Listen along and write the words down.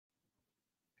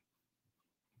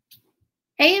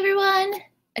Hey everyone!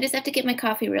 I just have to get my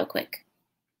coffee real quick.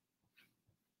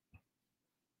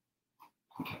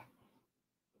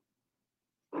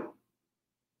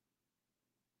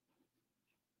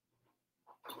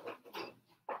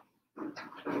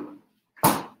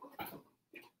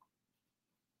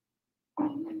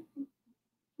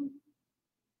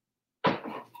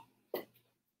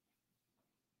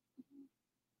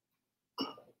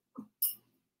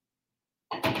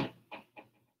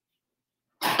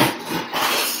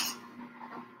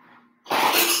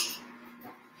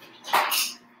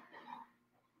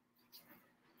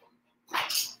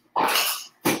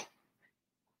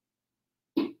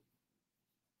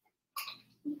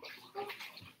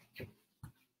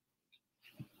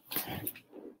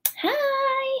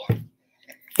 Hi!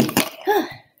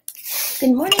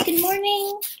 Good morning, good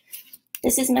morning.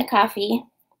 This is my coffee.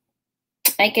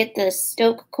 I get the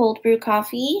Stoke cold brew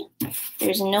coffee.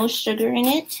 There's no sugar in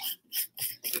it.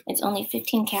 It's only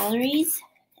 15 calories.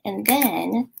 And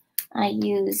then I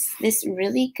use this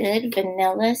really good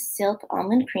vanilla silk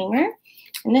almond creamer.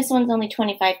 And this one's only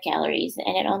 25 calories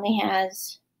and it only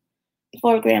has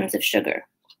 4 grams of sugar.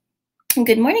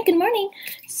 Good morning, good morning.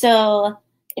 So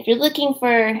if you like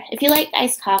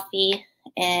iced coffee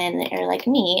and are like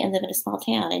me and live in a small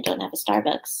town and don't have a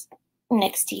Starbucks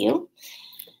next to you,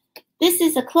 this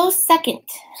is a close second.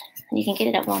 You can get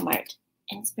it at Walmart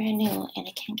and it's brand new and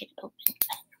I can't get it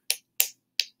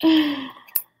open.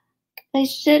 I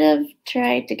should have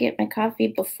tried to get my coffee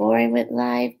before I went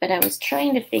live, but I was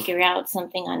trying to figure out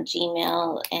something on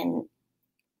Gmail and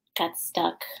got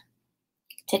stuck.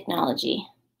 Technology.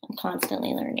 I'm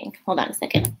constantly learning. Hold on a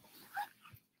second.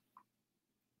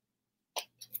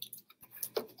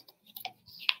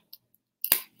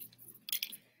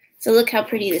 So look how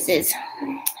pretty this is.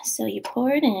 So you pour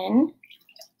it in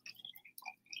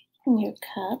your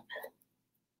cup.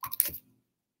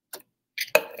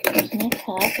 Here's my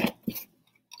cup.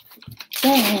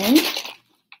 Then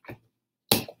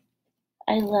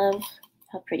I love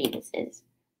how pretty this is.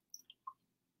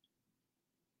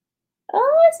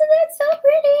 Oh, isn't that so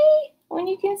pretty? When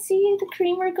you can see the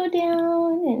creamer go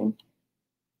down. And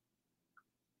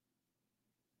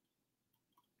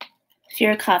if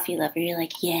you're a coffee lover, you're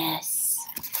like, yes,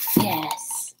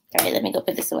 yes. All right, let me go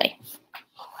put this away.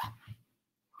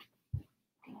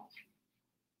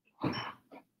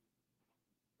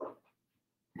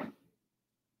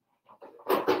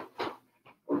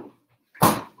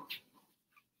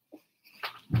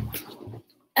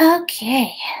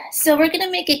 Okay, so we're gonna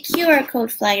make a QR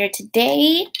code flyer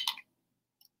today.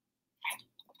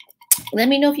 Let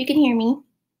me know if you can hear me.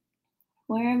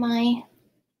 Where are my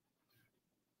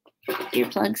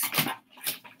earplugs?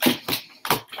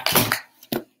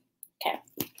 Okay,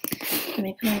 let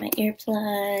me put on my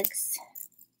earplugs.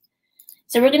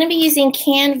 So we're gonna be using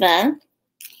Canva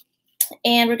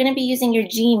and we're gonna be using your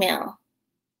Gmail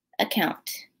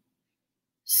account.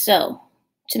 So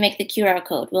to make the QR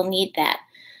code, we'll need that.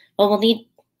 Well, we'll need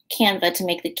Canva to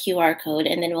make the QR code,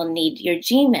 and then we'll need your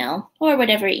Gmail or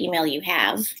whatever email you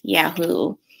have,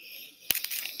 Yahoo.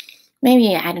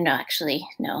 Maybe, I don't know, actually.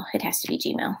 No, it has to be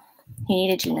Gmail. You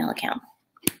need a Gmail account.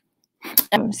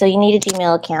 So you need a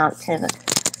Gmail account to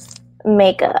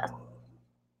make an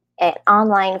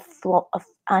online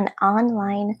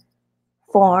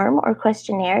form or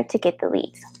questionnaire to get the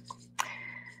leads.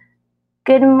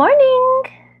 Good morning.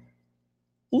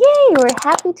 Yay, we're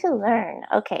happy to learn.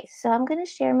 Okay, so I'm going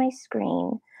to share my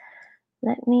screen.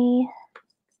 Let me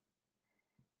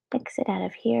exit out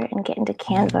of here and get into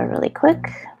Canva really quick.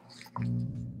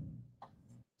 And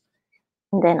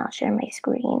then I'll share my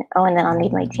screen. Oh, and then I'll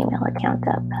need my Gmail account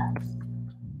up.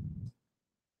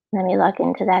 Let me log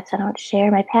into that so I don't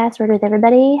share my password with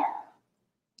everybody.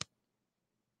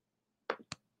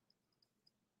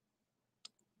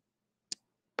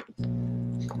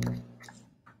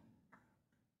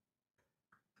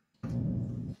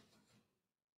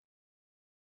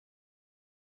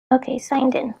 Okay,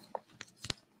 signed in.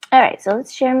 All right, so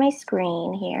let's share my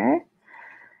screen here.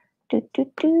 Share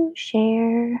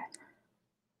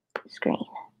screen.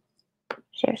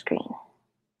 Share screen.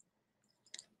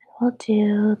 We'll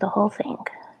do the whole thing.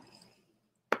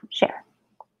 Share.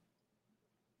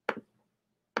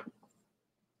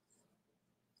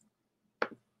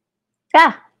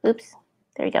 Oops.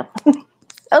 There we go.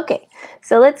 Okay,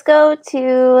 so let's go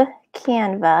to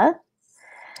Canva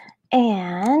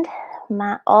and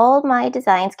all my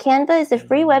designs. Canva is a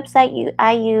free website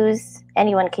I use,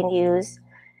 anyone can use,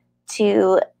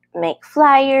 to make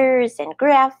flyers and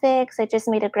graphics. I just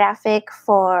made a graphic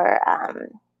for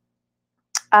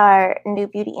our new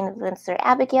beauty influencer,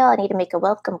 Abigail. I need to make a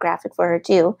welcome graphic for her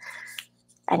too.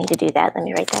 I need to do that. Let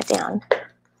me write that down.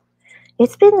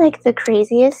 It's been like the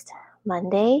craziest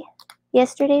Monday.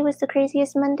 Yesterday was the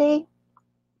craziest Monday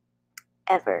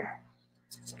ever.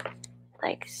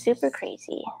 Like super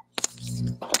crazy.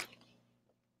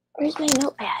 Where's my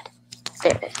notepad?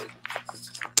 There it is.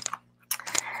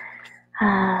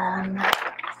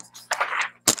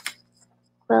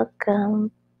 Welcome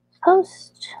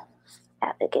post,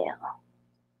 Abigail.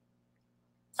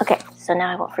 Okay, so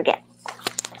now I won't forget.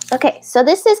 Okay, so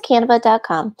this is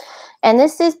canva.com, and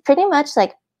this is pretty much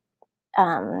like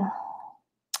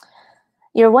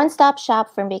your one-stop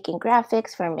shop for making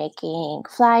graphics, for making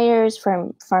flyers,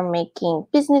 for making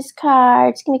business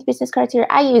cards. You can make business cards here.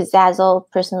 I use Zazzle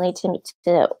personally to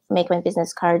make my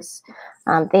business cards.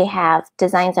 They have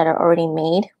designs that are already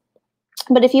made.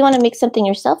 But if you want to make something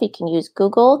yourself, you can use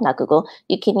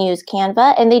you can use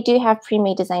Canva, and they do have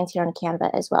pre-made designs here on Canva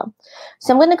as well.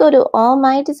 So I'm going to go to all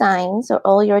my designs, or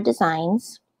all your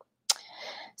designs.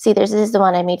 See, this is the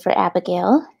one I made for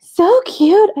Abigail. So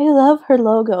cute. I love her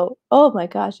logo. Oh my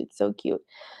gosh, it's so cute.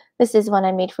 This is one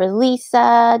I made for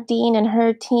Lisa, Dean, and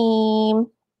her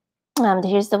team.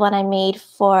 Here's the one I made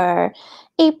for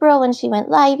April when she went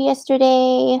live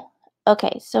yesterday.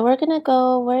 Okay, so we're going to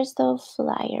go, where's the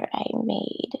flyer I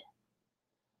made?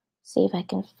 See if I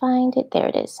can find it. There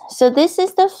it is. So this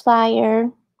is the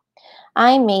flyer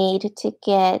I made to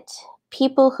get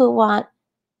people who want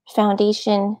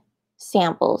foundation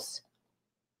samples,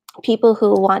 people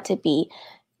who want to be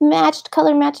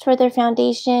color matched for their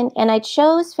foundation. And I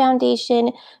chose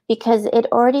foundation because it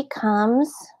already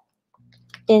comes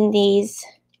in these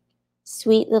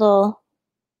sweet little,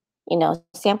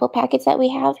 sample packets that we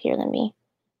have. Here, let me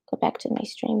go back to my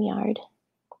StreamYard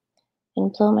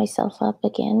and blow myself up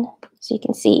again so you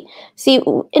can see. See,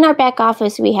 in our back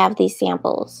office, we have these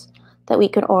samples that we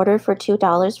can order for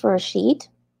 $2 for a sheet.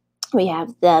 We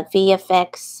have the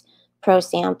VFX Pro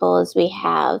samples. We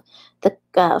have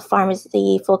the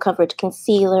Pharmacy Full Coverage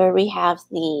Concealer. We have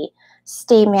the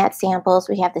Stay Matte samples.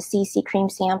 We have the CC Cream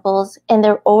samples. And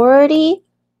they're already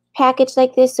packaged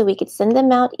like this so we could send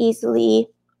them out easily,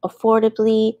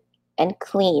 affordably, and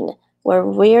clean, where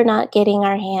we're not getting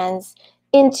our hands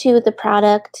into the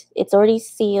product. It's already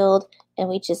sealed, and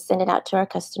we just send it out to our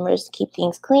customers to keep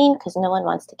things clean because no one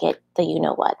wants to get the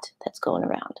you-know-what that's going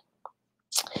around.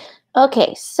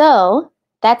 Okay, so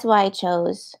that's why I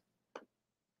chose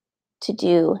to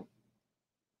do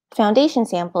foundation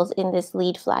samples in this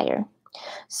lead flyer.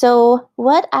 So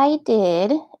what I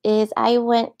did is I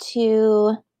went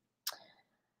to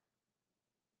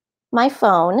my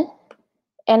phone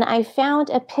and I found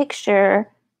a picture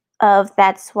of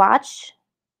that swatch,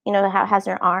 how it has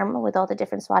her arm with all the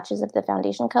different swatches of the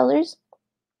foundation colors.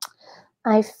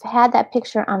 I've had that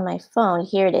picture on my phone.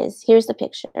 Here it is. Here's the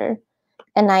picture.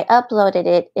 And I uploaded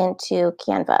it into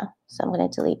Canva. So I'm going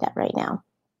to delete that right now.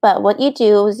 But what you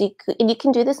do is you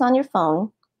can do this on your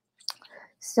phone.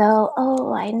 So,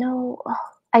 I know.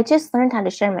 I just learned how to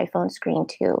share my phone screen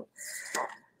too.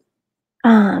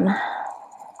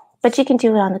 But you can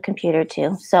do it on the computer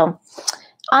too. So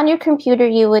on your computer,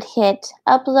 you would hit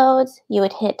uploads. You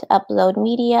would hit upload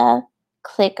media,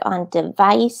 click on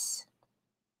device.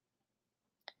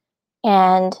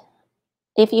 And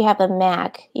if you have a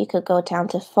Mac, you could go down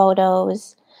to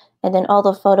photos, and then all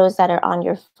the photos that are on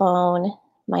your phone,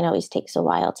 mine always takes a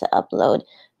while to upload,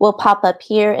 will pop up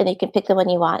here, and you can pick the one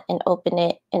you want and open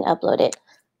it and upload it.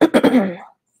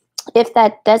 If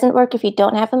that doesn't work, if you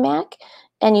don't have a Mac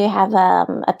and you have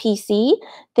a PC,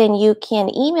 then you can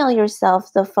email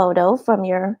yourself the photo from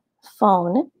your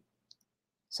phone.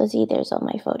 So see, there's all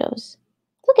my photos.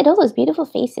 Look at all those beautiful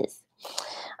faces.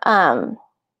 What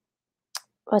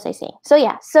was I saying? So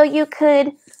yeah, so you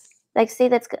could, say,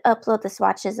 let's upload the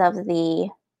swatches of the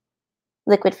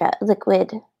liquid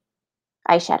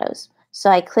eyeshadows.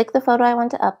 So I click the photo I want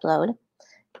to upload,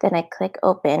 then I click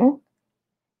open,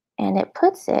 and it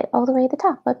puts it all the way at the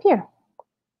top up here.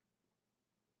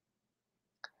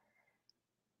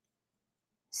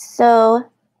 So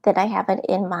then I have it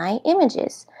in my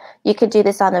images. You could do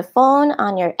this on the phone,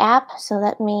 on your app. So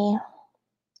let me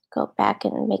go back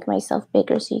and make myself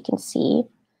bigger so you can see.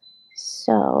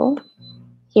 So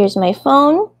here's my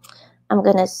phone. I'm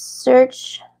going to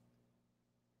search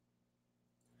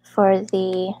for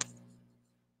the,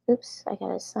 oops, I got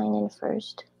to sign in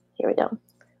first. Here we go.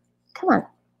 Come on.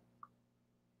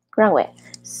 Wrong way.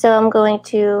 So I'm going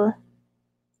to,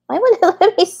 why would it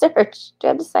let me search? Do I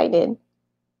have to sign in?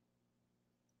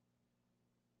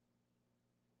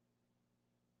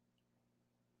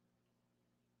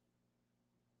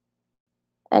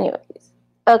 Anyways,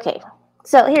 okay.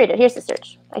 So here it is. Here's the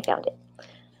search. I found it.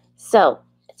 So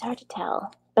it's hard to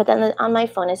tell, but then on my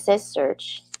phone it says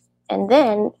search, and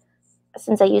then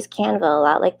since I use Canva a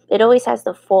lot, like it always has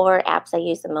the 4 apps I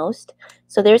use the most.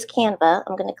 So there's Canva.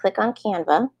 I'm going to click on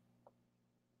Canva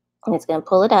and it's going to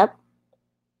pull it up.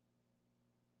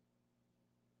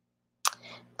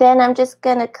 Then I'm just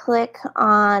going to click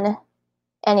on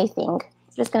anything.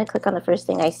 I'm just going to click on the first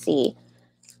thing I see.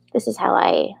 This is how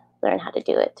I learn how to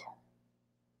do it.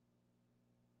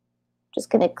 Just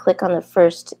going to click on the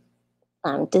first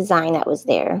design that was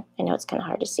there. I know it's kind of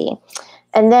hard to see.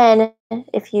 And then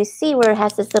if you see where it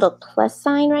has this little plus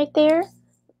sign right there,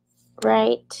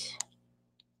 right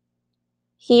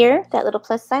here, that little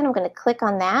plus sign, I'm going to click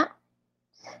on that.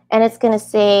 And it's going to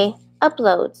say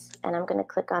uploads. And I'm going to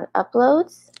click on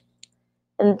uploads.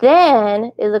 And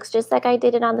then it looks just like I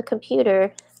did it on the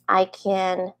computer. I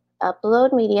can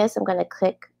upload media. So I'm going to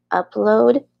click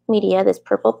upload media, this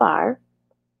purple bar.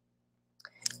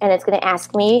 And it's going to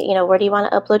ask me, you know, where do you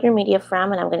want to upload your media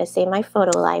from? And I'm going to say my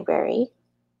photo library.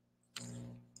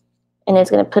 And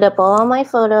it's going to put up all my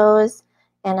photos.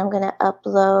 And I'm going to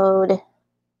upload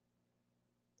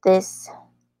this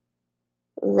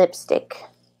lipstick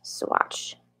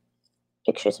swatch.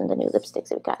 Pictures from the new lipsticks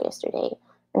that we got yesterday.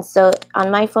 And so on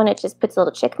my phone, it just puts a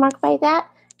little check mark by that.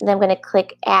 And then I'm going to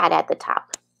click add at the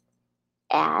top.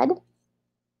 Add.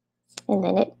 And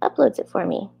then it uploads it for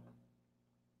me.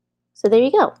 So there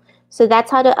you go. So that's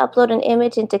how to upload an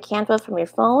image into Canva from your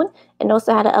phone, and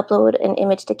also how to upload an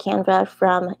image to Canva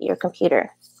from your computer.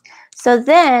 So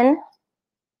then,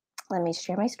 let me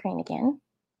share my screen again.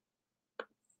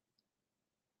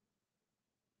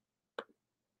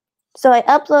 So I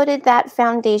uploaded that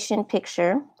foundation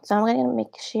picture. So I'm going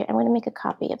to make a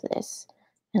copy of this,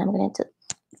 and I'm going to,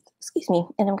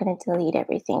 and I'm going to delete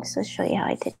everything. So show you how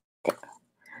I did it.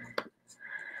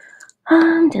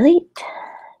 Delete,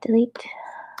 delete,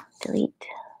 delete.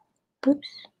 Oops.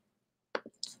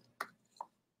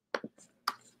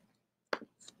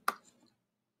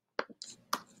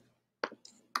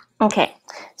 Okay,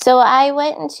 so I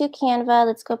went into Canva.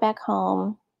 Let's go back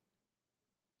home.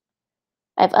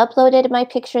 I've uploaded my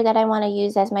picture that I want to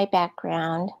use as my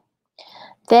background.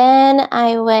 Then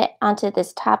I went onto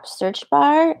this top search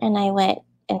bar and I went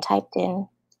and typed in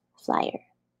flyer.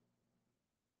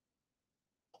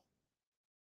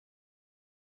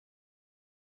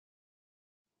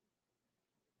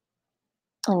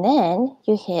 And then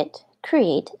you hit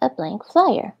create a blank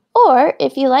flyer. Or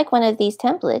if you like one of these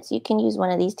templates, you can use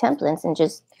one of these templates and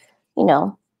just, you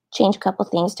know, change a couple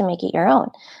things to make it your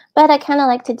own. But I kind of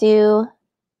like to do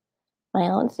my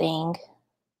own thing.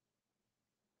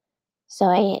 So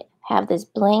I have this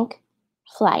blank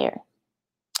flyer.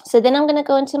 So then I'm going to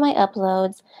go into my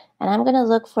uploads and I'm going to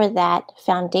look for that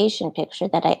foundation picture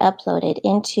that I uploaded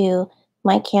into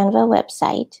my Canva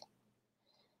website.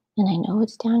 And I know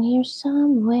it's down here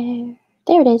somewhere.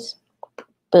 There it is.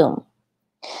 Boom.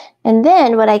 And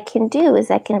then what I can do is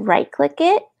I can right click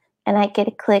it and I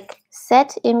can click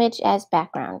set image as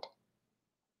background.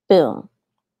 Boom.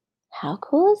 How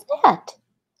cool is that?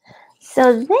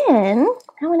 So then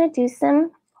I want to do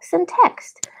some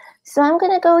text. So I'm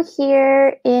going to go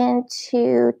here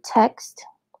into text.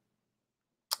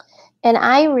 And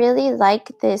I really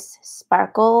like this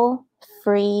sparkle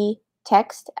free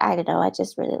text. I don't know, I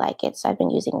just really like it. So I've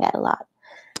been using that a lot.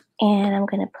 And I'm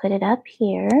going to put it up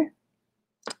here.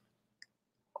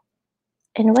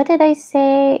 And what did I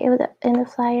say it was in the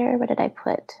flyer? What did I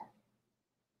put?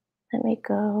 Let me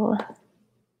go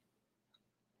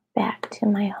back to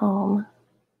my home.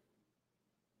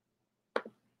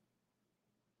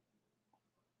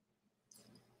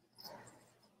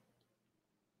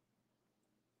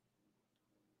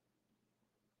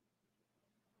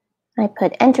 I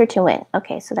put enter to win.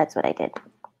 Okay, so that's what I did.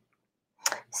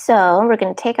 So we're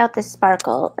going to take out this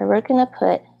sparkle and we're going to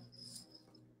put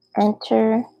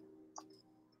enter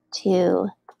to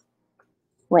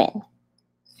win.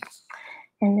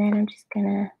 And then I'm just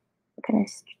going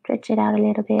to stretch it out a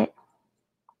little bit.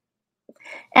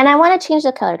 And I want to change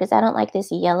the color because I don't like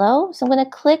this yellow. So I'm going to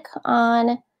click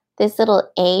on this little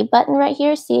A button right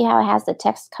here. See how it has the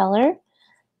text color?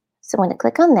 So I'm going to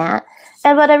click on that.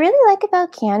 And what I really like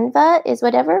about Canva is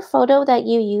whatever photo that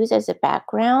you use as a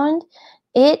background,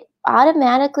 it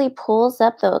automatically pulls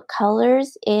up the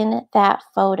colors in that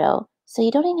photo. So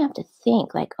you don't even have to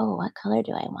think like, oh, what color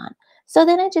do I want? So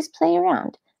then I just play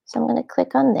around. So I'm going to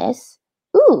click on this.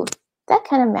 Ooh, that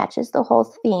kind of matches the whole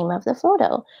theme of the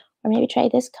photo. Or maybe try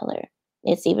this color.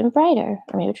 It's even brighter.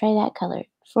 Or maybe try that color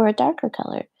for a darker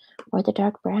color. Or the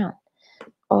dark brown.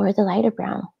 Or the lighter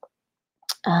brown.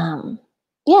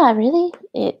 Yeah, really,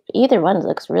 either one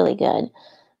looks really good.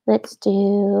 Let's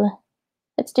do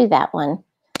that one.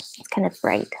 It's kind of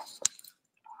bright.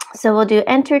 So we'll do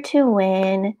enter to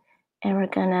win, And we're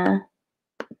gonna,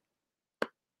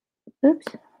 oops,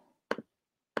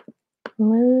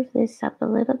 move this up a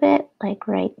little bit, like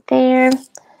right there.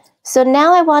 So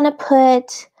now I want to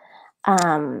put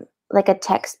like a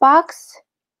text box.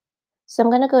 So I'm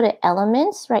going to go to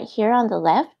Elements right here on the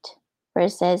left where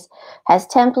it says has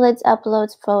templates,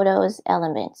 uploads, photos,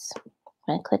 elements. I'm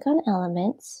going to click on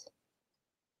Elements.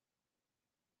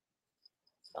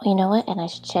 Oh, you know what? And I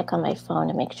should check on my phone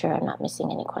to make sure I'm not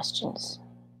missing any questions.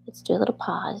 Let's do a little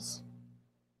pause.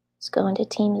 Let's go into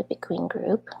Team the Big Queen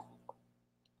group.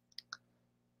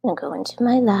 I'm going to go into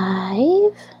my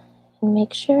live and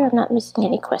make sure I'm not missing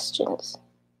any questions.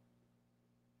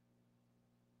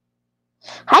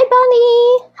 Hi,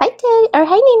 Bonnie. Hi, Ted. Or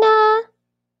hi, Nina.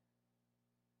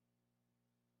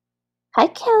 Hi,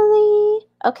 Kelly.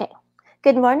 Okay.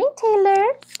 Good morning, Taylor.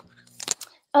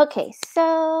 Okay,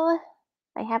 so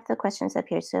I have the questions up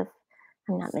here, so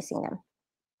I'm not missing them.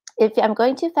 If I'm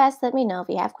going too fast, let me know. If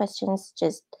you have questions,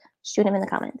 just shoot them in the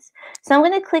comments. So I'm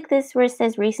going to click this where it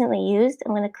says recently used.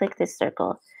 I'm going to click this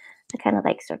circle. I kind of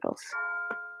like circles.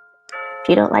 If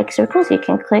you don't like circles, you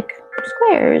can click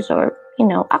squares or, you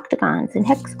know, octagons and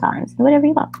hexagons and whatever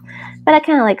you want. But I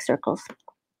kind of like circles.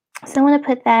 So I'm going to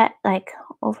put that like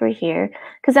over here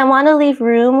because I want to leave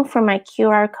room for my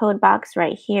QR code box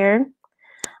right here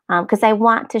because I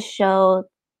want to show,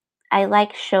 I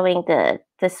like showing the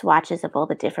swatches of all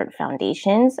the different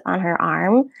foundations on her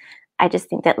arm. I just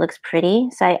think that looks pretty.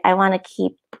 So I want to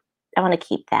keep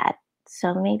that.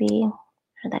 So maybe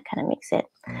that kind of makes it,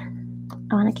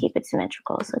 I want to keep it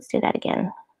symmetrical. So let's do that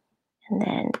again. And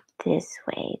then this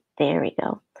way, there we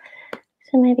go.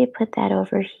 So maybe put that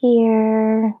over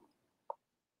here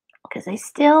because I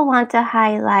still want to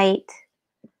highlight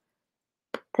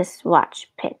the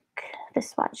swatch pick, the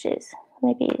swatches.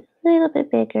 Maybe a little bit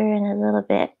bigger and a little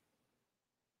bit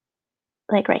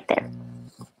like right there.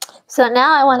 So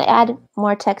now I want to add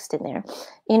more text in there.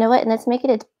 You know what? And let's make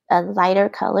it a lighter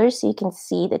color so you can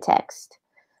see the text.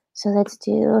 So let's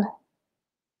do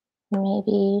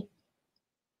maybe,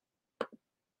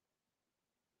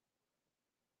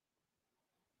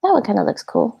 that one kind of looks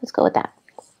cool. Let's go with that.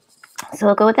 So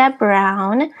we'll go with that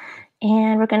brown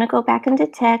and we're going to go back into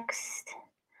text.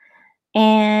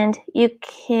 And you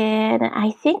can,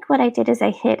 I think what I did is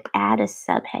I hit add a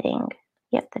subheading.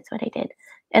 Yep, that's what I did.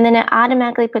 And then it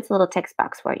automatically puts a little text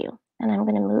box for you. And I'm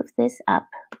going to move this up.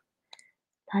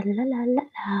 La, la, la, la,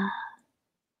 la,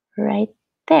 right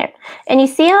there. And you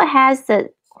see how it has the,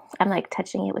 I'm like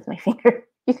touching it with my finger.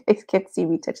 You guys can't see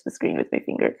me touch the screen with my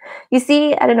finger. You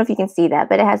see, I don't know if you can see that,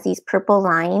 but it has these purple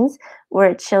lines where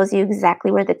it shows you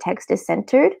exactly where the text is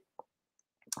centered.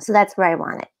 So that's where I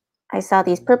want it. I saw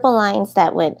these purple lines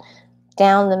that went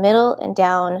down the middle and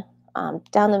down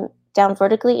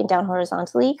vertically and down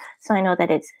horizontally, so I know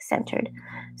that it's centered.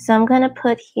 So I'm going to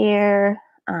put here,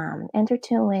 enter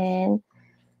to win,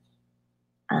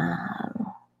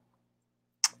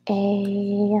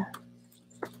 a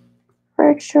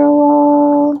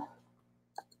virtual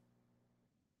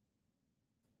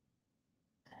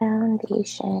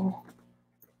foundation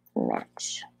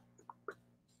match.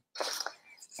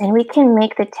 And we can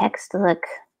make the text look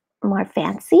more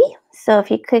fancy. So if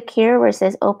you click here where it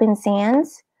says Open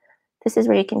Sans, this is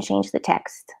where you can change the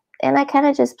text. And I kind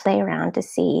of just play around to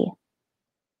see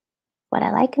what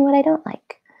I like and what I don't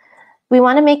like. We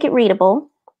want to make it readable.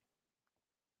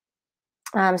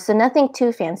 So nothing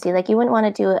too fancy. Like you wouldn't want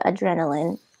to do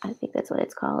Adrenaline. I think that's what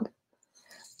it's called.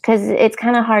 Because it's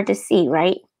kind of hard to see,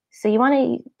 right? So you want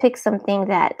to pick something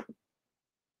that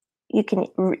you can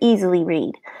easily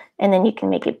read. And then you can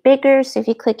make it bigger. So if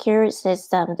you click here, it says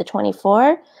the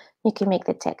 24. You can make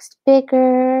the text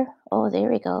bigger. Oh, there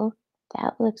we go.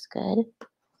 That looks good.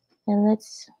 And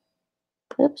let's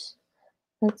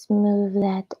move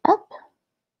that up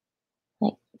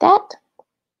like that.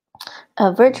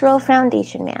 A virtual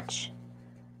foundation match.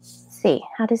 Let's see,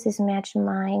 how does this match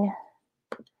mine?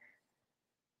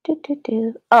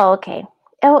 Oh, okay.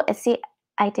 Oh, see,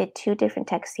 I did two different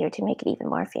texts here to make it even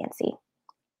more fancy.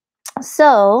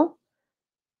 So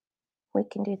we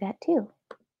can do that too.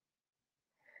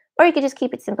 Or you could just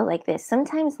keep it simple like this.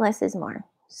 Sometimes less is more.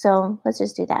 So let's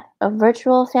just do that. A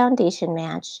virtual foundation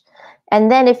match. And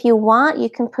then if you want, you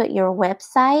can put your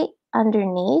website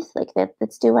underneath. Like that.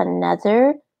 Let's do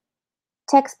another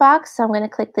text box. So I'm going to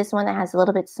click this one that has a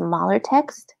little bit smaller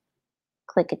text.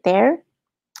 Click it there.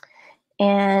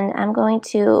 And I'm going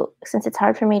to, since it's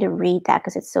hard for me to read that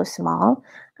because it's so small,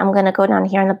 I'm going to go down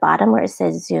here on the bottom where it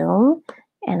says zoom.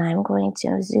 And I'm going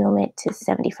to zoom it to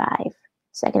 75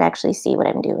 so I can actually see what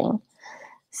I'm doing.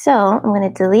 So I'm going to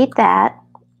delete that.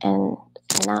 And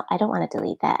now I don't want to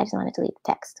delete that. I just want to delete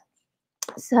the text.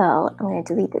 So I'm going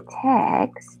to delete the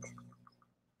text.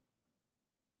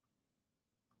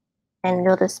 And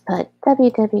we'll just put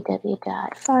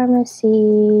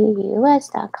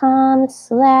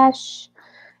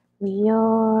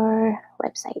www.pharmacyus.com/your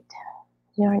website,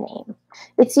 your name.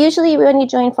 It's usually when you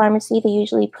join pharmacy, they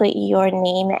usually put your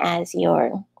name as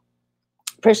your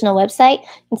personal website,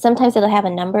 and sometimes it'll have a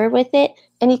number with it,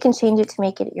 and you can change it to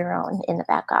make it your own in the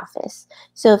back office.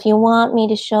 So if you want me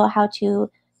to show how to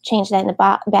change that in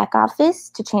the back office,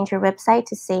 to change your website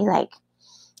to say like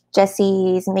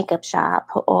Jesse's Makeup Shop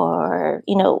or,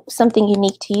 something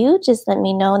unique to you, just let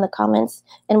me know in the comments.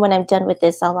 And when I'm done with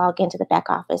this, I'll log into the back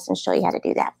office and show you how to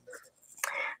do that.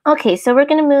 Okay, so we're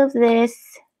going to move this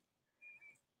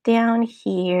down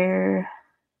here.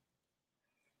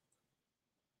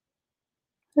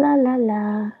 La, la,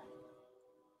 la.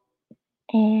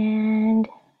 And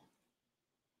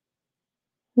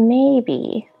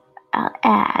maybe I'll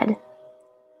add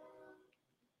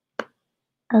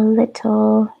a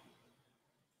little,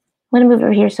 I'm going to move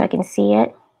over here so I can see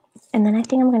it. And then I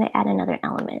think I'm going to add another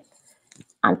element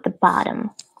on the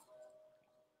bottom.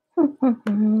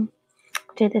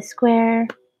 Do the square.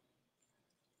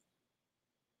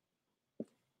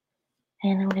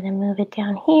 And I'm going to move it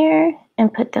down here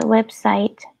and put the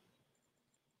website,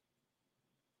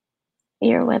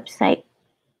 your website.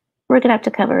 We're going to have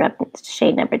to cover up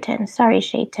shade number 10. Sorry,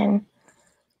 shade 10. I want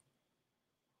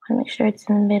to make sure it's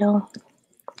in the middle.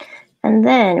 And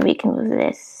then we can move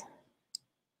this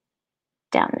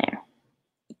down there.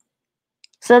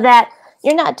 So that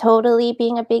you're not totally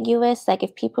being ambiguous. Like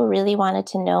if people really wanted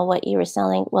to know what you were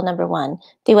selling, well, number one,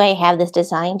 the way I have this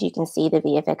designed, you can see the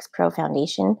VFX Pro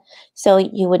foundation. So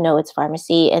you would know it's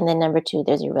pharmacy. And then number two,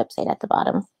 there's your website at the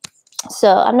bottom.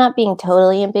 So I'm not being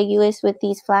totally ambiguous with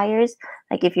these flyers.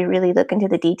 Like if you really look into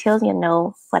the details, you'll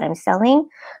know what I'm selling.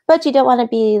 But you don't want to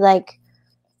be like,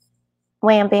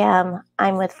 wham, bam,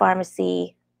 I'm with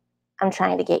pharmacy. I'm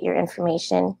trying to get your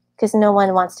information, because no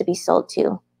one wants to be sold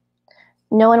to.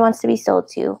 No one wants to be sold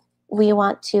to. We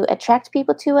want to attract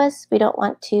people to us. We don't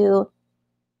want to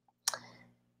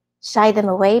shy them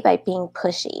away by being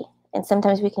pushy. And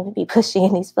sometimes we can be pushy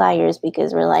in these flyers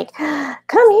because we're like,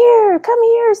 come here,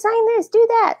 sign this, do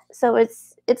that. So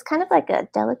it's kind of like a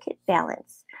delicate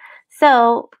balance.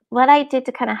 So what I did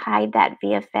to kind of hide that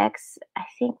VFX, I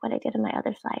think what I did in my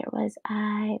other flyer was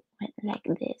I went like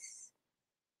this.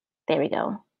 There we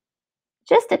go.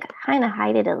 Just to kind of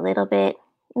hide it a little bit.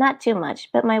 Not too much,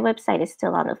 but my website is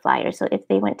still on the flyer. So if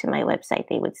they went to my website,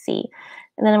 they would see.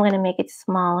 And then I'm going to make it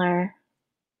smaller.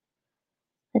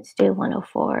 Let's do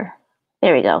 104.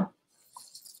 There we go.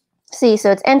 See,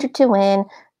 so it's enter to win.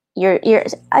 Your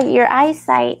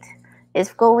eyesight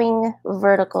is going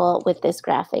vertical with this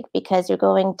graphic because you're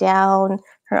going down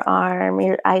her arm.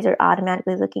 Your eyes are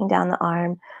automatically looking down the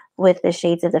arm with the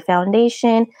shades of the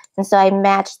foundation. And so I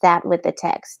matched that with the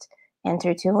text.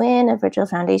 Enter to win, a virtual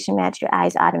foundation match, your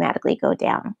eyes automatically go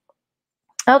down.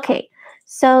 Okay,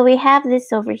 so we have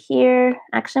this over here.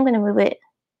 Actually, I'm going to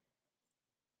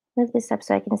move this up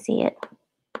so I can see it.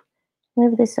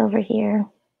 Move this over here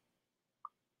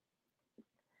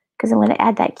because I'm going to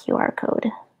add that QR code.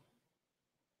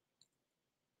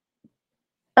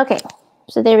 Okay,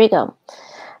 so there we go.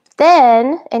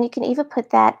 Then, and you can even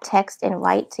put that text in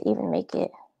white to even make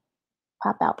it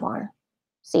pop out more.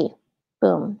 See,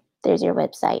 boom, there's your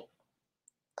website.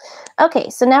 Okay,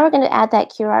 so now we're going to add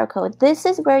that QR code. This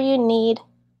is where you need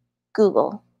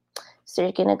Google. So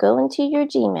you're going to go into your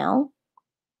Gmail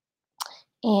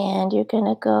and you're going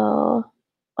to go,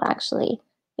 well, actually,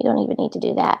 you don't even need to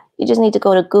do that. You just need to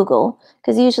go to Google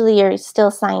because usually you're still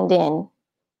signed in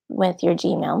with your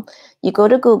Gmail. You go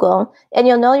to Google and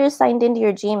you'll know you're signed into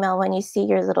your Gmail when you see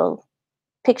your little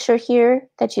picture here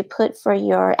that you put for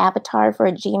your avatar for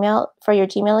your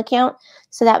Gmail account.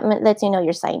 So that lets you know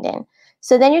you're signed in.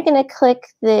 So then you're going to click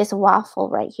this waffle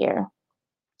right here.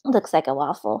 It looks like a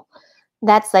waffle.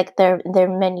 That's like their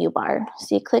menu bar.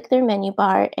 So you click their menu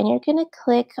bar and you're going to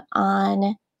click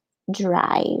on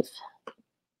Drive.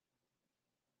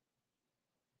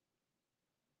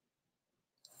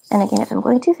 And again, if I'm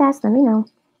going too fast, let me know.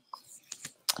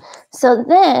 So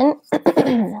then,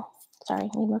 sorry, I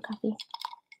need more coffee.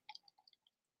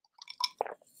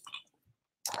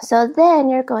 So then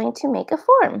you're going to make a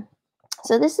form.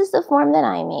 So this is the form that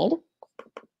I made.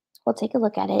 We'll take a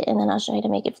look at it and then I'll show you how to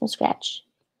make it from scratch.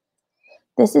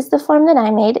 This is the form that I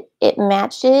made. It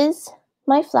matches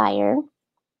my flyer.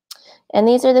 And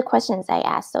these are the questions I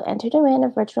asked. So enter to win a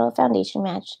virtual foundation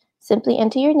match. Simply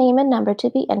enter your name and number to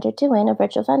be entered to win a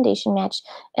virtual foundation match,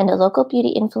 and a local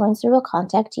beauty influencer will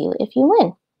contact you if you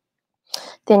win.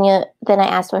 Then I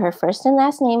asked what her first and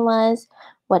last name was,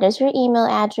 what is your email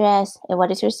address, and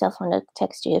what is your cell phone to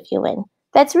text you if you win.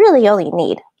 That's really all you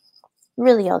need.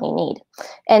 Really all you need.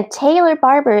 And Taylor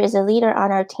Barber is a leader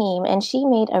on our team, and she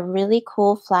made a really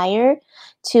cool flyer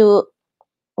to,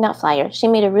 not flyer, she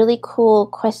made a really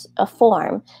cool a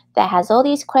form that has all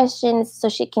these questions so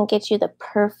she can get you the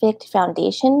perfect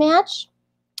foundation match.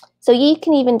 So you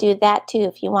can even do that too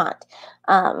if you want.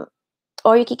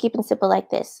 Or you can keep it simple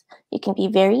like this. You can be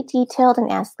very detailed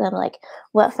and ask them, like,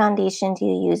 what foundation do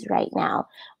you use right now?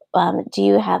 Do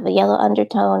you have a yellow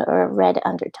undertone or a red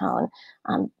undertone?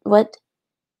 What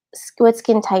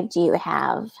skin type do you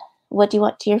have? What do you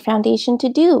want your foundation to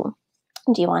do?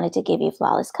 Do you want it to give you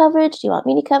flawless coverage? Do you want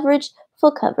mini coverage?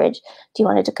 Full coverage? Do you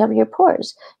want it to cover your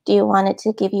pores? Do you want it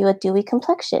to give you a dewy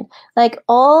complexion? Like,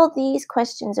 all these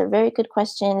questions are very good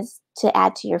questions to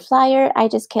add to your flyer. I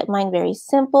just kept mine very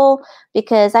simple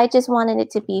because I just wanted it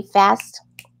to be fast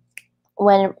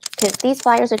because these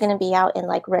flyers are going to be out in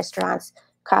like restaurants,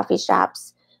 coffee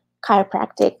shops,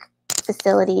 chiropractic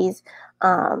facilities,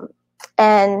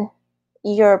 and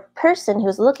your person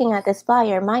who's looking at this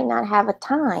flyer might not have a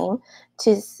time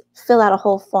to fill out a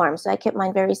whole form. So I kept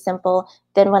mine very simple.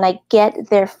 Then when I get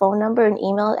their phone number and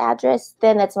email address,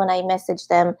 then that's when I message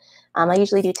them. I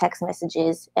usually do text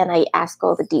messages, and I ask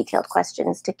all the detailed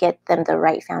questions to get them the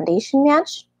right foundation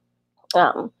match.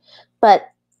 But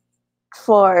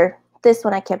for this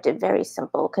one, I kept it very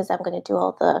simple because I'm going to do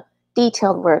all the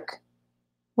detailed work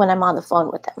when I'm on the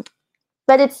phone with them.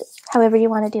 But it's however you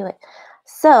want to do it.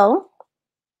 So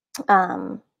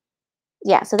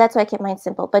yeah, so that's why I kept mine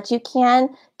simple. But you can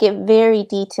get very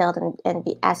detailed and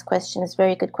ask questions,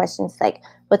 very good questions, like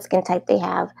what skin type they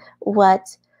have,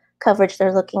 what coverage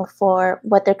they're looking for,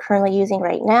 what they're currently using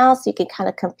right now, so you can kind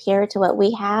of compare to what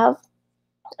we have,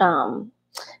 and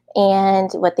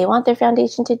what they want their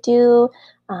foundation to do,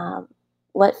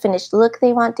 what finished look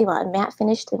they want. Do they want a matte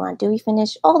finish? Do they want dewy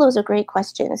finish? All those are great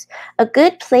questions. A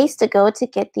good place to go to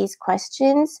get these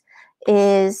questions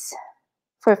is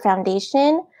for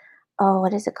foundation. Oh,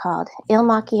 what is it called? Il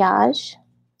Makiage.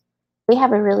 They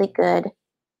have a really good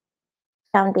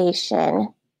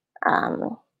foundation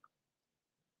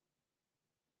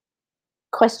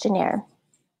questionnaire.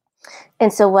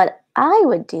 And so what I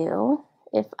would do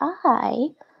if I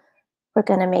were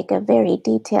going to make a very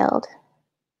detailed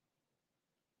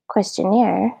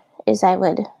questionnaire is I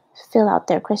would fill out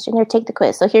their questionnaire, take the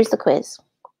quiz. So here's the quiz.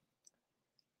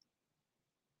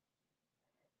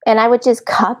 And I would just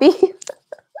copy.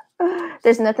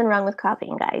 There's nothing wrong with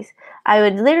copying, guys. I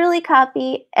would literally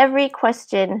copy every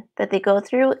question that they go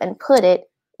through and put it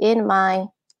in my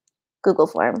Google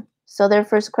form. So their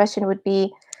first question would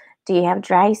be, do you have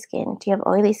dry skin? Do you have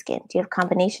oily skin? Do you have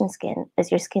combination skin? Is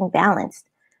your skin balanced?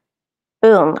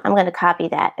 Boom, I'm going to copy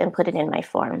that and put it in my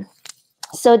form.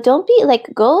 So don't be like,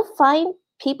 go find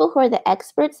people who are the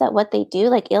experts at what they do.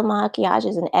 Like Il Makiage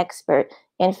is an expert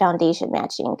in foundation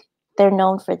matching. They're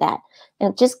known for that.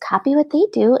 And just copy what they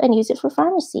do and use it for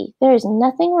pharmacy. There is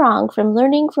nothing wrong from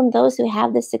learning from those who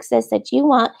have the success that you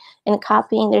want and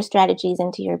copying their strategies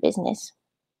into your business.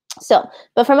 So,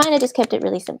 but for mine, I just kept it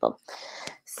really simple.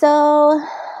 So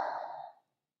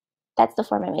that's the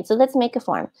form I made. So let's make a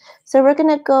form. So we're going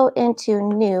to go into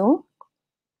new,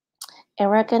 and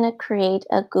we're going to create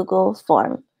a Google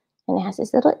form. And it has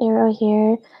this little arrow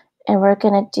here, and we're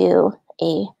going to do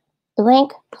a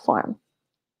blank form.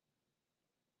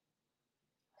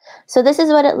 So this is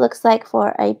what it looks like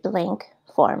for a blank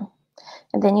form.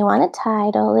 And then you want to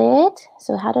title it.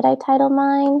 So how did I title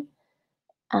mine?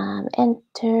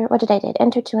 Enter, what did I did?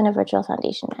 Enter to win a virtual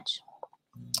foundation match.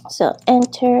 So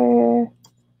enter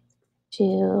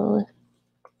to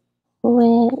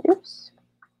win, oops,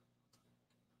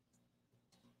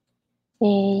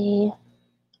 a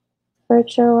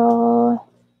virtual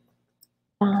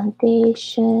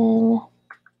foundation.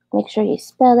 Make sure you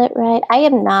spell it right. I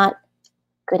am not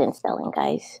good in spelling,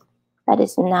 guys. That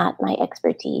is not my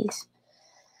expertise.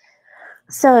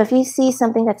 So if you see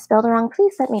something that's spelled wrong,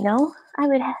 please let me know. I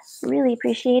would really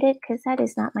appreciate it because that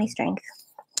is not my strength.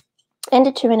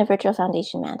 Enter to win a virtual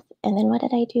foundation match. And then what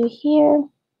did I do here?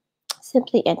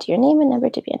 Simply enter your name and number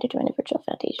to be entered to win a virtual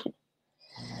foundation.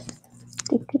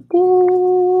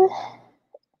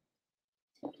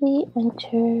 Simply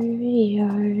enter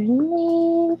your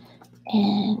name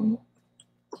and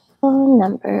phone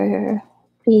number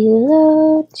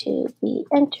below to be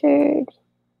entered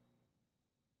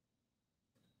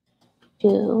to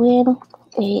win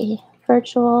a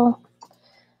virtual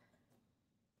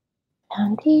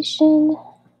foundation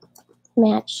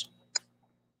match.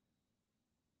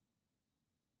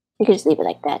 You can just leave it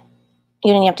like that.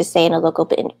 You don't have to say, and a local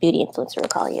beauty influencer will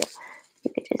call you.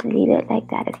 You could just leave it like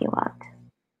that if you want.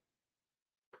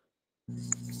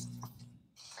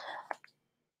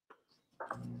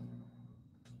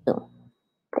 Boom.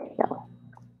 There you go.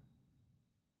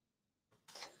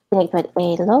 Then you put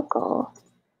a local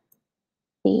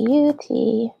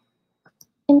beauty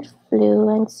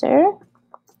influencer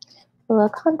who will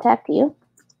contact you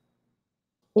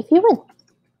if you win.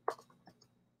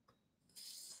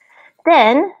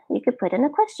 Then you could put in a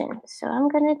question. So I'm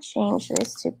going to change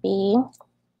this to be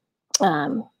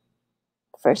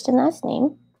first and last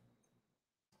name.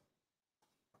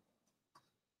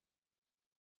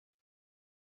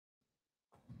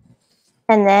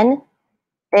 And then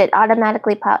it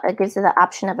automatically gives you the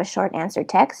option of a short answer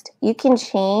text. You can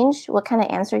change what kind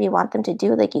of answer you want them to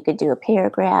do. Like you could do a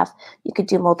paragraph, you could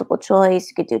do multiple choice,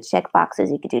 you could do check boxes,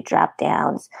 you could do drop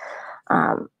downs,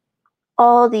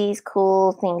 all these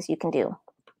cool things you can do.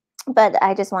 But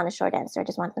I just want a short answer. I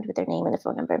just want them to put their name and a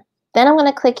phone number. Then I'm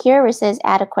going to click here where it says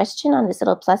add a question on this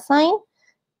little plus sign.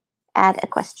 Add a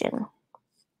question.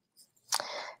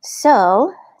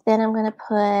 So then I'm going to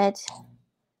put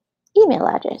email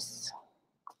address.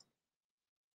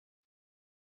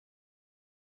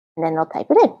 And then they'll type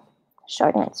it in.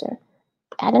 Short answer.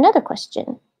 Add another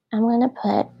question. I'm going to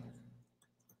put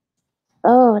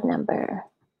phone number.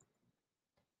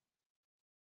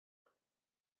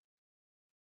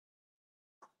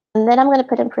 And then I'm going to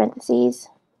put in parentheses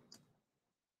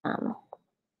for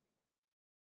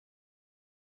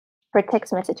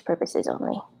text message purposes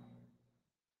only.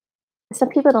 Some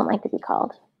people don't like to be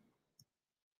called.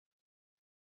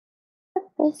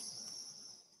 You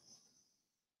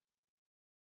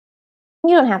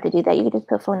don't have to do that. You can just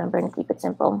put phone number and keep it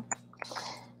simple.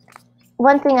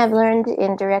 One thing I've learned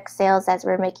in direct sales as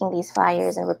we're making these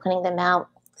flyers and we're putting them out,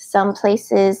 some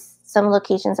places, some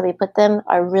locations that we put them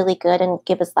are really good and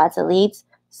give us lots of leads.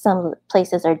 Some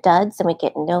places are duds and we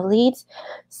get no leads.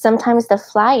 Sometimes the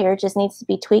flyer just needs to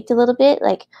be tweaked a little bit.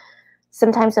 Like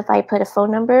sometimes if I put a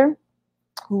phone number,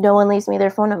 no one leaves me their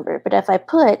phone number. But if I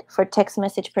put for text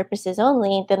message purposes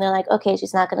only, then they're like, okay,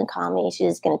 she's not going to call me.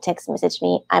 She's going to text message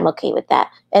me. I'm okay with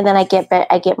that. And then I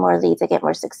get more leads. I get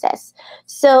more success.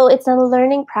 So it's a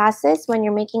learning process when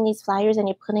you're making these flyers and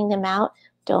you're putting them out.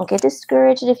 Don't get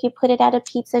discouraged if you put it at a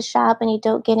pizza shop and you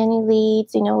don't get any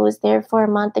leads. You know, it was there for a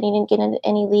month and you didn't get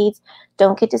any leads.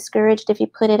 Don't get discouraged if you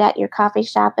put it at your coffee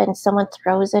shop and someone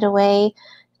throws it away.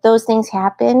 Those things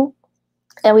happen.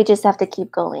 And we just have to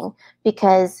keep going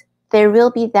because there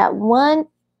will be that one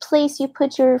place you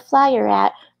put your flyer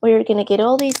at where you're going to get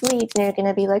all these leads and you're going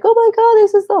to be like, oh my God,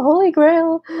 this is the holy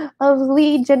grail of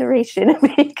lead generation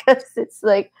because it's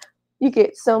like you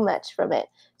get so much from it.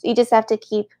 So you just have to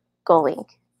keep going.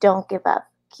 Don't give up.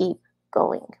 Keep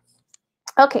going.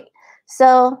 Okay,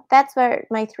 so that's where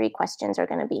my 3 questions are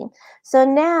going to be. So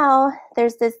now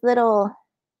there's this little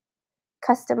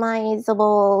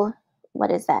customizable, what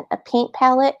is that? A paint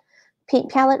palette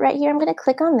right here. I'm going to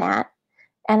click on that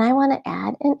and I want to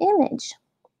add an image.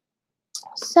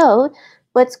 So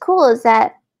what's cool is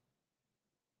that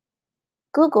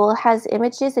Google has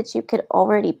images that you could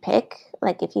already pick.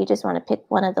 Like if you just want to pick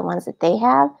one of the ones that they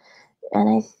have. And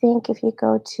I think if you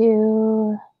go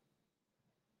to,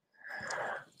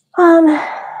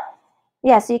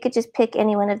 yeah, so you could just pick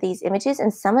any one of these images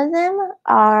and some of them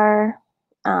are,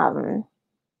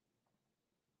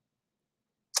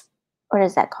 what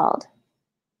is that called?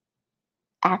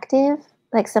 Active.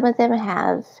 Like some of them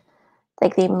have,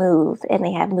 like they move and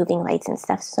they have moving lights and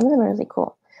stuff. Some of them are really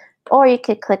cool. Or you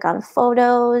could click on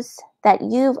photos that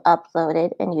you've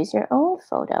uploaded and use your own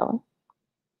photo.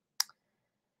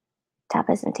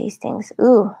 Tapas and tastings.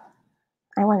 Ooh,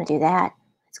 I want to do that.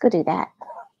 Let's go do that.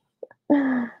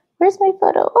 Where's my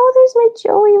photo? Oh, there's my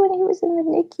Joey when he was in the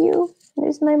NICU.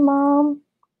 There's my mom.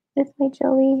 There's my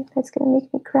Joey. That's going to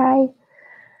make me cry.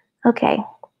 Okay.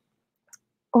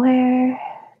 Where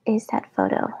is that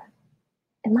photo?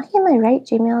 Am I in my right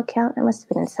Gmail account? I must have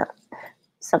been in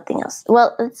something else.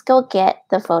 Well, let's go get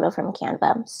the photo from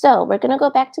Canva. So we're going to go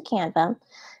back to Canva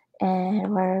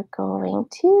and we're going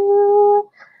to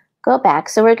go back.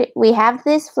 So we have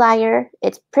this flyer.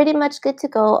 It's pretty much good to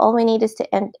go. All we need is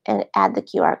to add the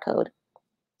QR code.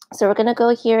 So we're going to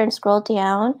go here and scroll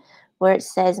down where it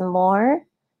says more.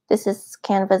 This is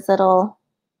Canva's little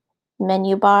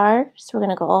menu bar. So we're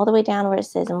going to go all the way down where it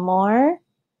says more.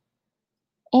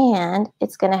 And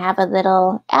it's going to have a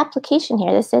little application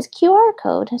here that says QR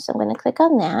code. So I'm going to click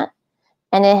on that.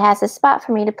 And it has a spot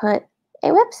for me to put a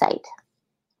website.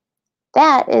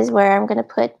 That is where I'm going to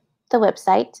put the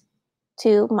website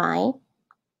to my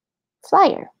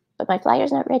flyer. But my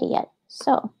flyer's not ready yet.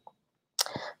 So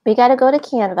We got to go to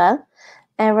Canva,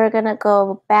 and we're going to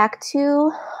go back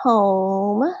to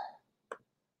home.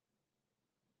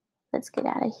 Let's get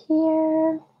out of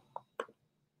here.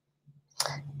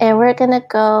 And we're going to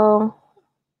go,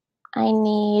 I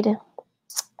need,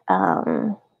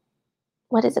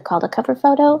 what is it called? A cover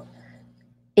photo?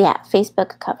 Yeah,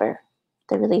 Facebook cover,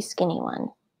 the really skinny one.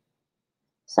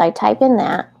 So I type in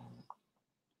that.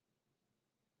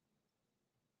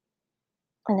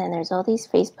 And then there's all these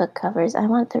Facebook covers. I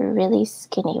want the really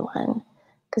skinny one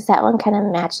because that one kind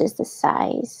of matches the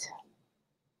size.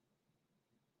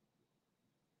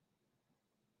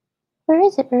 Where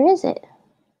is it? Where is it?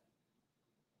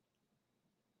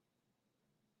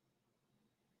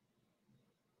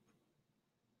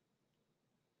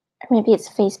 Or maybe it's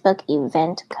Facebook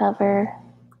event cover.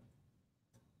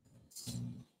 Is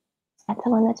that the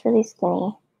one that's really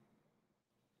skinny?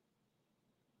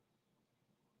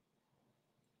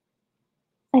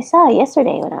 I saw it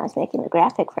yesterday when I was making the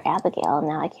graphic for Abigail, and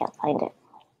now I can't find it.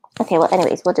 Okay, well,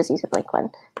 anyways, we'll just use a blank one.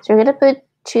 So we're going to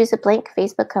choose a blank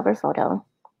Facebook cover photo.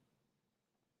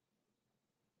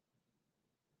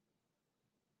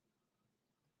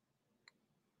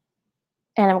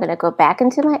 And I'm going to go back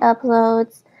into my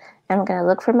uploads, and I'm going to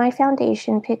look for my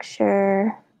foundation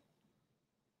picture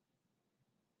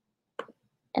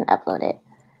and upload it.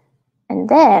 And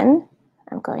then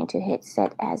I'm going to hit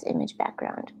set as image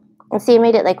background. And see, it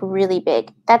made it like really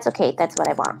big. That's okay, that's what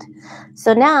I want.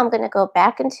 So now I'm going to go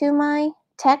back into my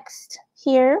text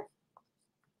here,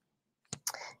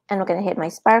 and I'm going to hit my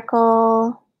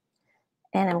sparkle,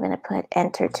 and I'm going to put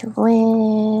enter to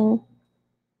win.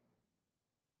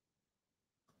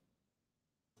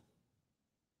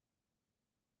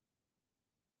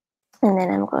 And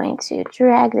then I'm going to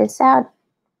drag this out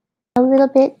a little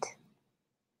bit,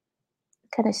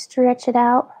 kind of stretch it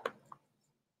out.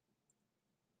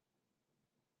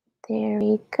 There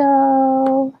we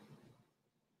go.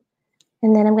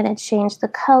 And then I'm going to change the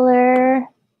color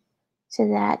to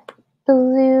that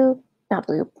blue, not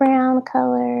blue, brown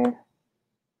color.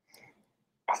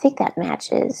 I think that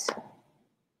matches.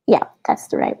 Yeah, that's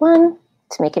the right one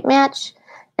to make it match.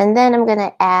 And then I'm going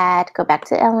to go back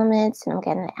to elements, and I'm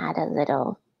going to add a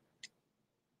little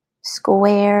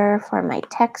square for my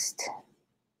text.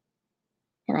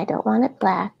 And I don't want it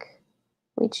black.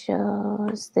 We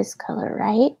chose this color,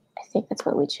 right? I think that's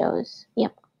what we chose.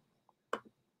 Yep.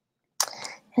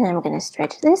 And then I'm going to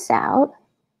stretch this out.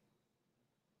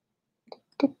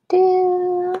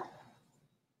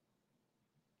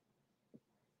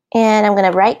 And I'm going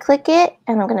to right click it,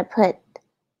 and I'm going to put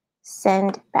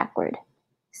send backward.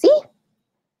 See?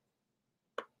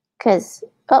 Because,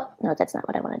 oh, no, that's not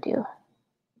what I want to do.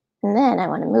 And then I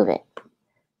want to move it.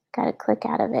 Got to click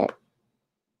out of it.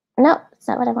 No, that's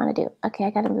not what I want to do. Okay,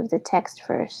 I got to move the text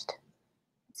first.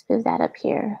 Let's move that up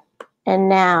here. And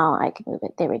now I can move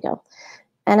it. There we go.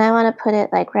 And I want to put it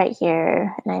like right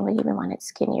here. And I would even want it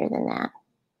skinnier than that.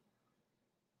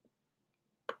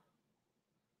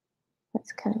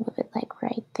 Let's kind of move it like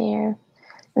right there. And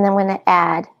then I'm going to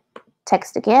add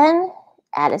text again,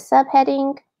 add a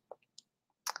subheading,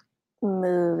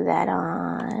 move that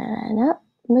on up,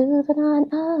 move it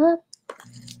on up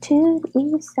to the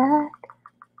east side.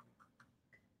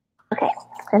 Okay,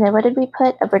 and then what did we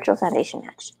put? A virtual foundation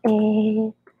match.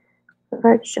 A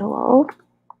virtual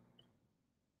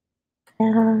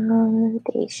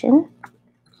foundation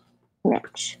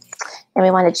match. And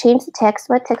we want to change the text.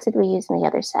 What text did we use on the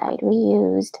other side? We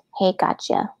used, hey,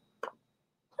 gotcha.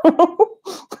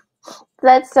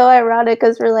 That's so ironic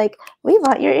because we're like, we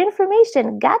want your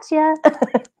information. Gotcha.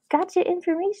 Gotcha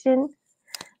information.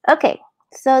 Okay,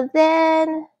 so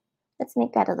then let's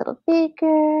make that a little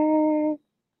bigger.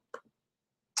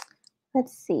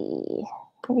 Let's see,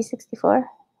 maybe 64?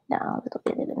 No, a little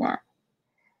bigger than that.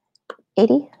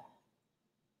 80?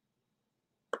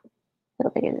 A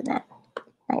little bigger than that.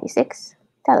 96?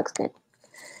 That looks good.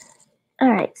 All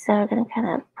right, so we're going to kind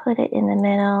of put it in the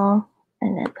middle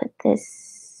and then put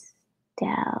this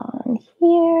down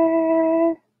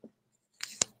here.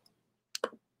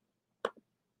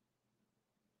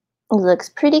 It looks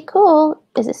pretty cool.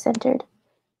 Is it centered?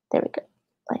 There we go.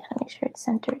 I gotta make sure it's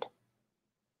centered.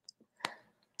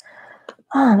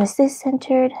 Is this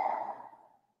centered?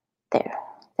 There,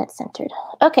 that's centered.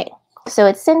 Okay, so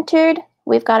it's centered.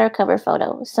 We've got our cover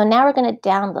photo. So now we're going to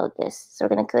download this. So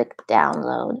we're going to click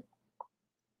download.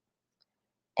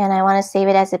 And I want to save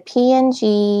it as a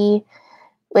PNG,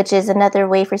 which is another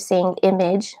way for saying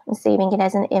image. I'm saving it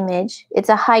as an image. It's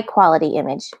a high quality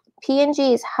image.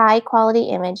 PNG is high quality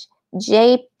image.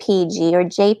 JPG or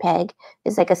JPEG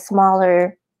is like a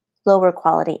smaller, lower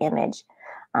quality image.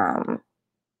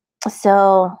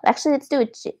 So actually, let's do a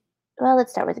well,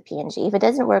 let's start with a PNG. If it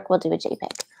doesn't work, we'll do a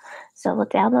JPEG. So we'll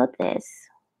download this.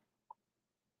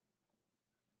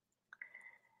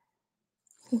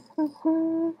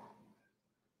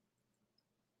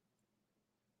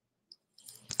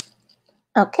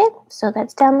 Okay, so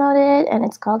that's downloaded and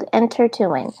it's called Enter to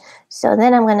Win. So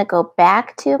then I'm going to go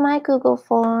back to my Google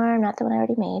form, not the one I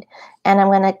already made, and I'm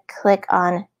going to click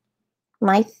on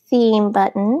my theme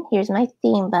button. Here's my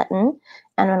theme button,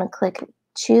 and I'm going to click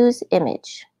Choose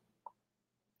Image.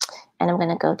 And I'm going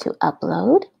to go to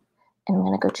Upload, and I'm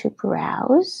going to go to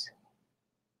Browse.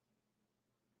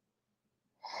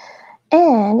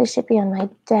 And it should be on my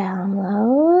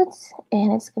downloads,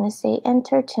 and it's going to say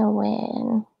Enter to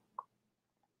Win.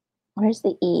 Where's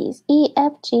the E's? E,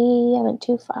 F, G. I went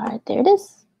too far. There it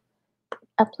is.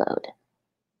 Upload.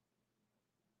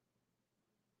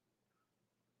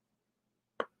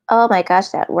 Oh my gosh,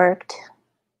 that worked.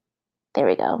 There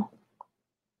we go.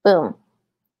 Boom.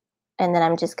 And then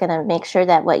I'm just going to make sure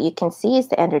that what you can see is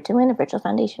the Enter to Win a virtual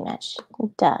foundation match.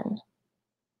 Done.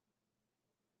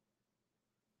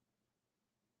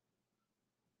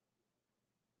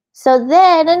 So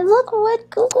then, and look what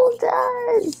Google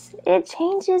does. It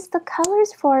changes the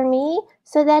colors for me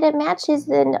so that it matches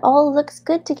and all looks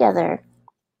good together.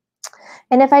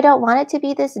 And if I don't want it to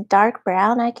be this dark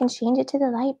brown, I can change it to the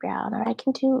light brown, or I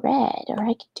can do red, or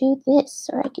I can do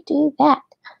this, or I can do that.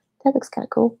 That looks kind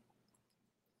of cool.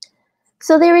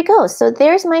 So there we go. So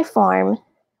there's my form.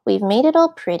 We've made it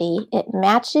all pretty. It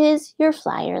matches your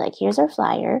flyer. Like here's our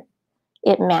flyer.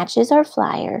 It matches our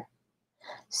flyer.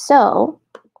 So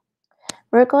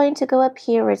we're going to go up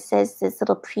here where it says this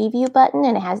little preview button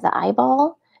and it has the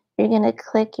eyeball. You're going to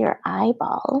click your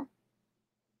eyeball.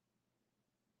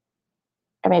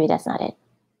 Or maybe that's not it.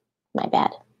 My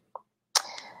bad.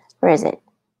 Where is it?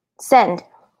 Send.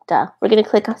 Duh. We're going to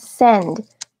click send.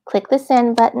 Click the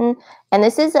send button. And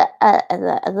this is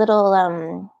a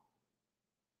little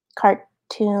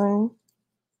cartoon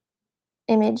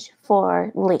image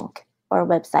for link or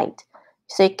website.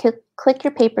 So you click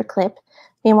your paperclip.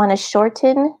 You want to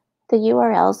shorten the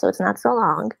URL so it's not so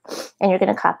long, and you're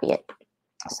going to copy it.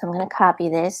 So I'm going to copy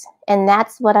this, and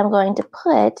that's what I'm going to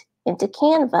put into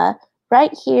Canva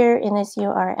right here in this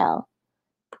URL.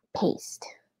 Paste.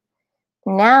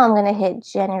 Now I'm going to hit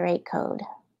generate code,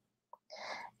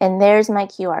 and there's my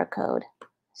QR code.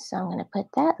 So I'm going to put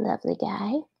that lovely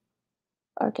guy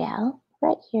or gal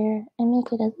right here and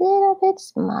make it a little bit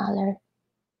smaller.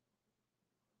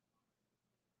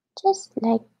 Just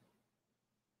like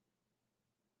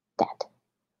that.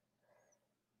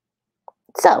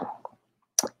 So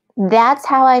that's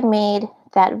how I made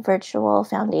that virtual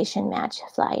foundation match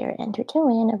flyer. Enter to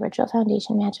win a virtual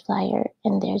foundation match flyer.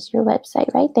 And there's your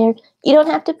website right there. You don't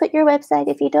have to put your website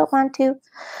if you don't want to.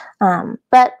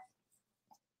 But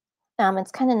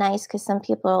it's kind of nice because some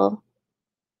people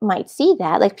might see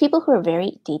that. Like people who are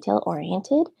very detail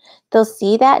oriented, they'll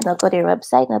see that and they'll go to your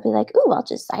website and they'll be like, ooh,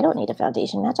 I don't need a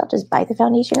foundation match. I'll just buy the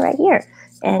foundation right here.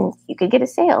 And you could get a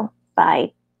sale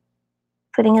by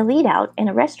putting a lead out in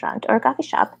a restaurant or a coffee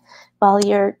shop while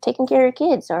you're taking care of your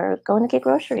kids or going to get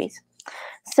groceries.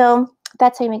 So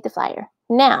that's how you make the flyer.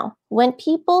 Now, when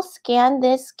people scan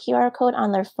this QR code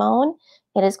on their phone,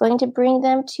 it is going to bring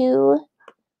them to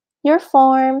your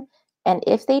form. And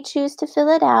if they choose to fill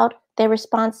it out, their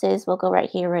responses will go right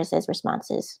here where it says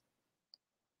responses.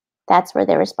 That's where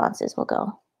their responses will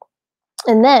go.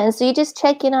 And then, so you just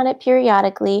check in on it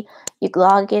periodically. You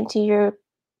log into your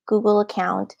Google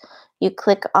account. You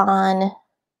click on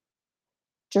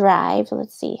Drive.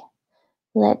 Let's see.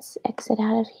 Let's exit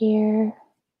out of here.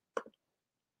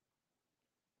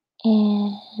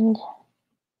 And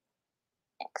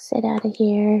exit out of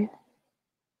here.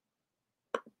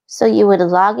 So you would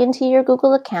log into your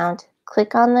Google account,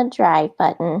 click on the Drive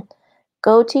button,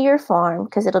 go to your form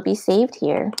because it'll be saved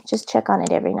here. Just check on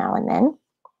it every now and then.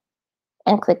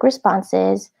 And click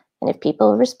responses. And if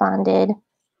people responded,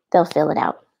 they'll fill it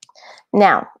out.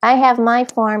 Now, I have my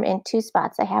form in two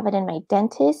spots. I have it in my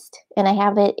dentist and I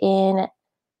have it in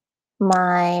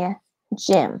my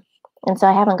gym. And so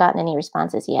I haven't gotten any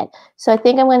responses yet. So I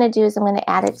think I'm going to do is I'm going to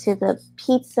add it to the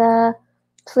pizza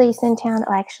place in town.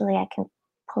 Oh, actually, I can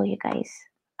pull you guys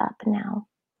up now.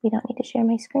 We don't need to share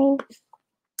my screen.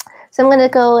 So I'm going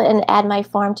to go and add my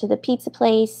form to the pizza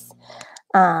place.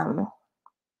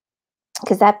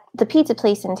 Because the pizza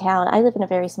place in town, I live in a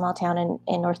very small town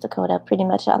in North Dakota, pretty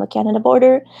much on the Canada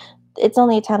border. It's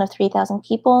only a town of 3,000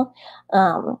 people.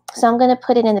 So I'm going to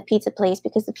put it in the pizza place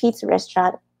because the pizza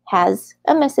restaurant has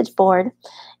a message board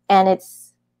and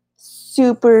it's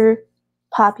super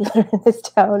popular in this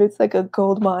town. It's like a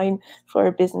gold mine for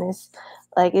a business.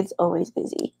 Like, it's always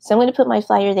busy. So I'm going to put my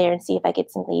flyer there and see if I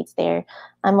get some leads there.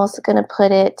 I'm also going to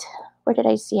put it, where did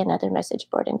I see another message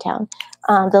board in town?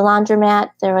 The laundromat,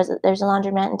 there's a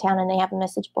laundromat in town and they have a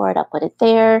message board. I'll put it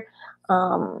there.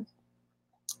 And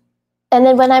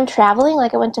then when I'm traveling,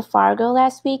 like I went to Fargo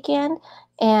last weekend,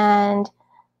 and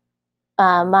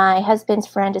my husband's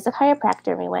friend is a chiropractor,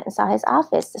 and we went and saw his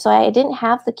office. So I didn't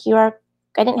have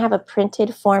I didn't have a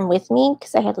printed form with me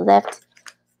because I had left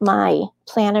my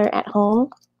planner at home.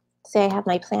 Say I have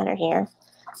my planner here,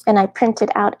 and I printed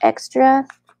out extra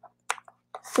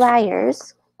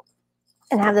flyers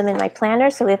and have them in my planner.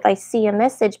 So if I see a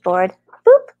message board,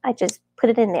 boop, I just put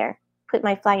it in there, put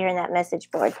my flyer in that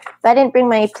message board. But I didn't bring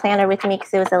my planner with me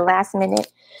because it was a last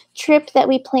minute trip that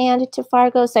we planned to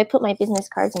Fargo. So I put my business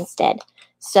cards instead.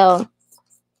 So,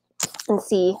 and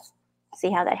see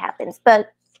how that happens.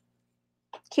 But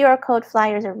QR code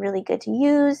flyers are really good to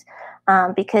use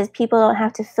because people don't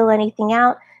have to fill anything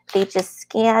out. They just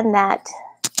scan that.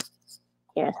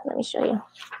 Here, let me show you.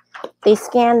 They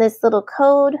scan this little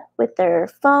code with their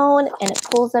phone and it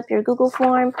pulls up your Google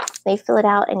form. They fill it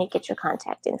out and you get your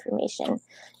contact information.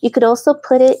 You could also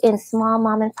put it in small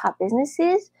mom and pop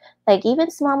businesses, like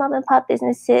even small mom and pop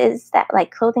businesses that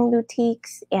like clothing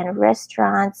boutiques and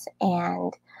restaurants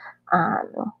and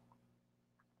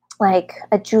like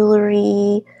a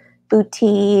jewelry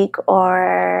boutique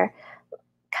or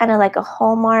kind of like a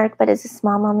Hallmark, but it's a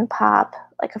small mom and pop,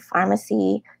 like a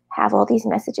pharmacy, have all these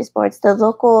messages boards. The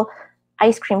local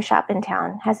ice cream shop in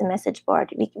town has a message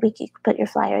board. We could put your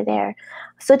flyer there.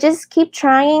 So just keep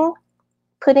trying,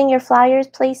 putting your flyers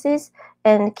places,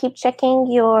 and keep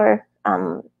checking your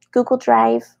Google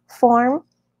Drive form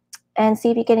and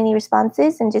see if you get any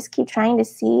responses, and just keep trying to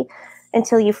see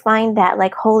until you find that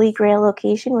like holy grail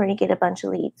location where you get a bunch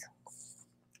of leads.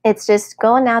 It's just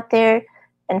going out there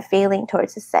and failing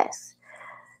towards success.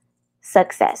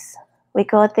 We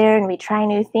go out there and we try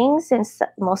new things, and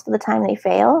most of the time they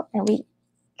fail, and we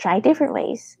try different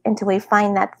ways until we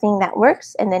find that thing that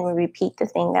works, and then we repeat the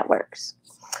thing that works.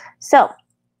 So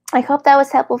I hope that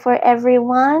was helpful for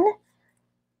everyone.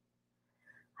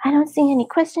 I don't see any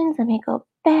questions. Let me go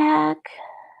back.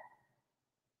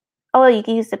 Oh, you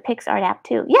can use the PicsArt app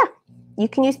too. Yeah, you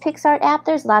can use PicsArt app.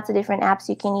 There's lots of different apps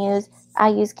you can use. I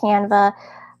use Canva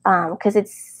because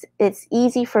it's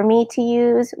easy for me to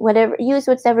use. Use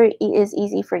whatever is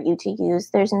easy for you to use.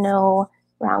 There's no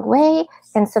wrong way,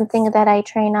 and something that I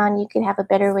train on, you could have a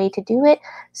better way to do it.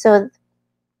 So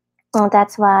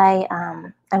that's why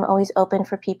I'm always open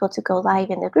for people to go live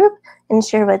in the group and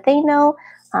share what they know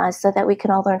so that we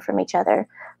can all learn from each other.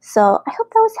 So I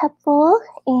hope that was helpful,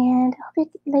 and I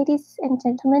hope you, ladies and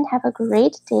gentlemen, have a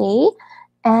great day.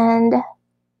 And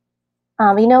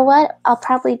you know what I'll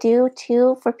probably do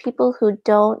too for people who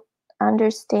don't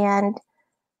understand,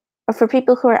 or for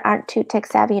people who aren't too tech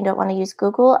savvy and don't want to use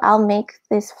Google, I'll make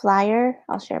this flyer.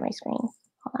 I'll share my screen.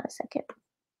 Hold on a second.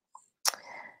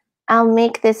 I'll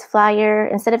make this flyer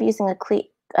instead of using a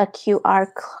QR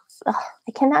code.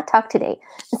 I cannot talk today.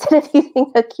 Instead of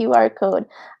using a QR code,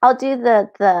 I'll do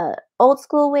the old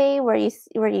school way where you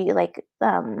like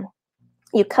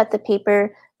you cut the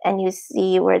paper and you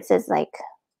see where it says like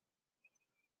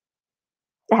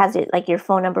it has like your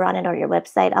phone number on it or your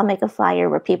website. I'll make a flyer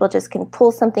where people just can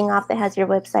pull something off that has your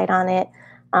website on it,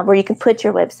 where you can put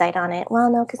your website on it. Well,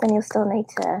 no, because then you'll still need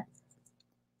to.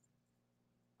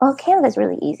 Well, Canva is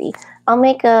really easy. I'll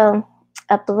make a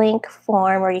blank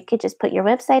form where you could just put your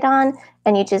website on,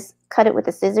 and you just cut it with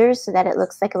the scissors so that it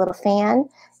looks like a little fan,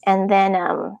 and then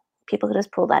people can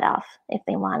just pull that off if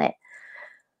they want it.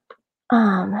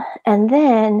 And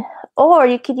then, or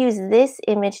you could use this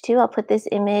image too. I'll put this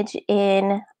image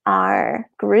in our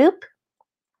group,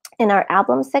 in our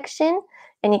album section,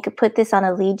 and you could put this on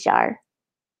a lead jar.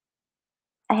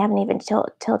 I haven't even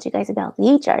told you guys about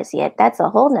lead jars yet. That's a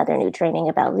whole nother new training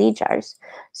about lead jars.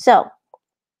 So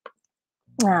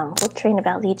we'll train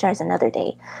about lead jars another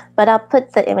day, but I'll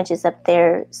put the images up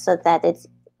there so that it's,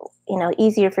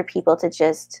 easier for people to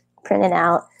just print it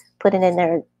out, put it in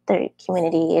their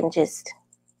community, and just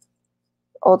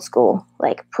old school,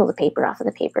 like pull the paper off of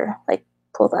the paper, like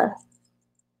pull the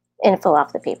info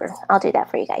off the paper. I'll do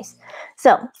that for you guys.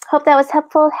 So hope that was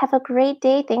helpful. Have a great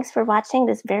day. Thanks for watching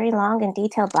this very long and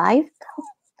detailed live.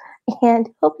 And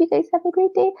hope you guys have a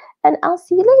great day. And I'll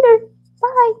see you later.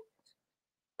 Bye.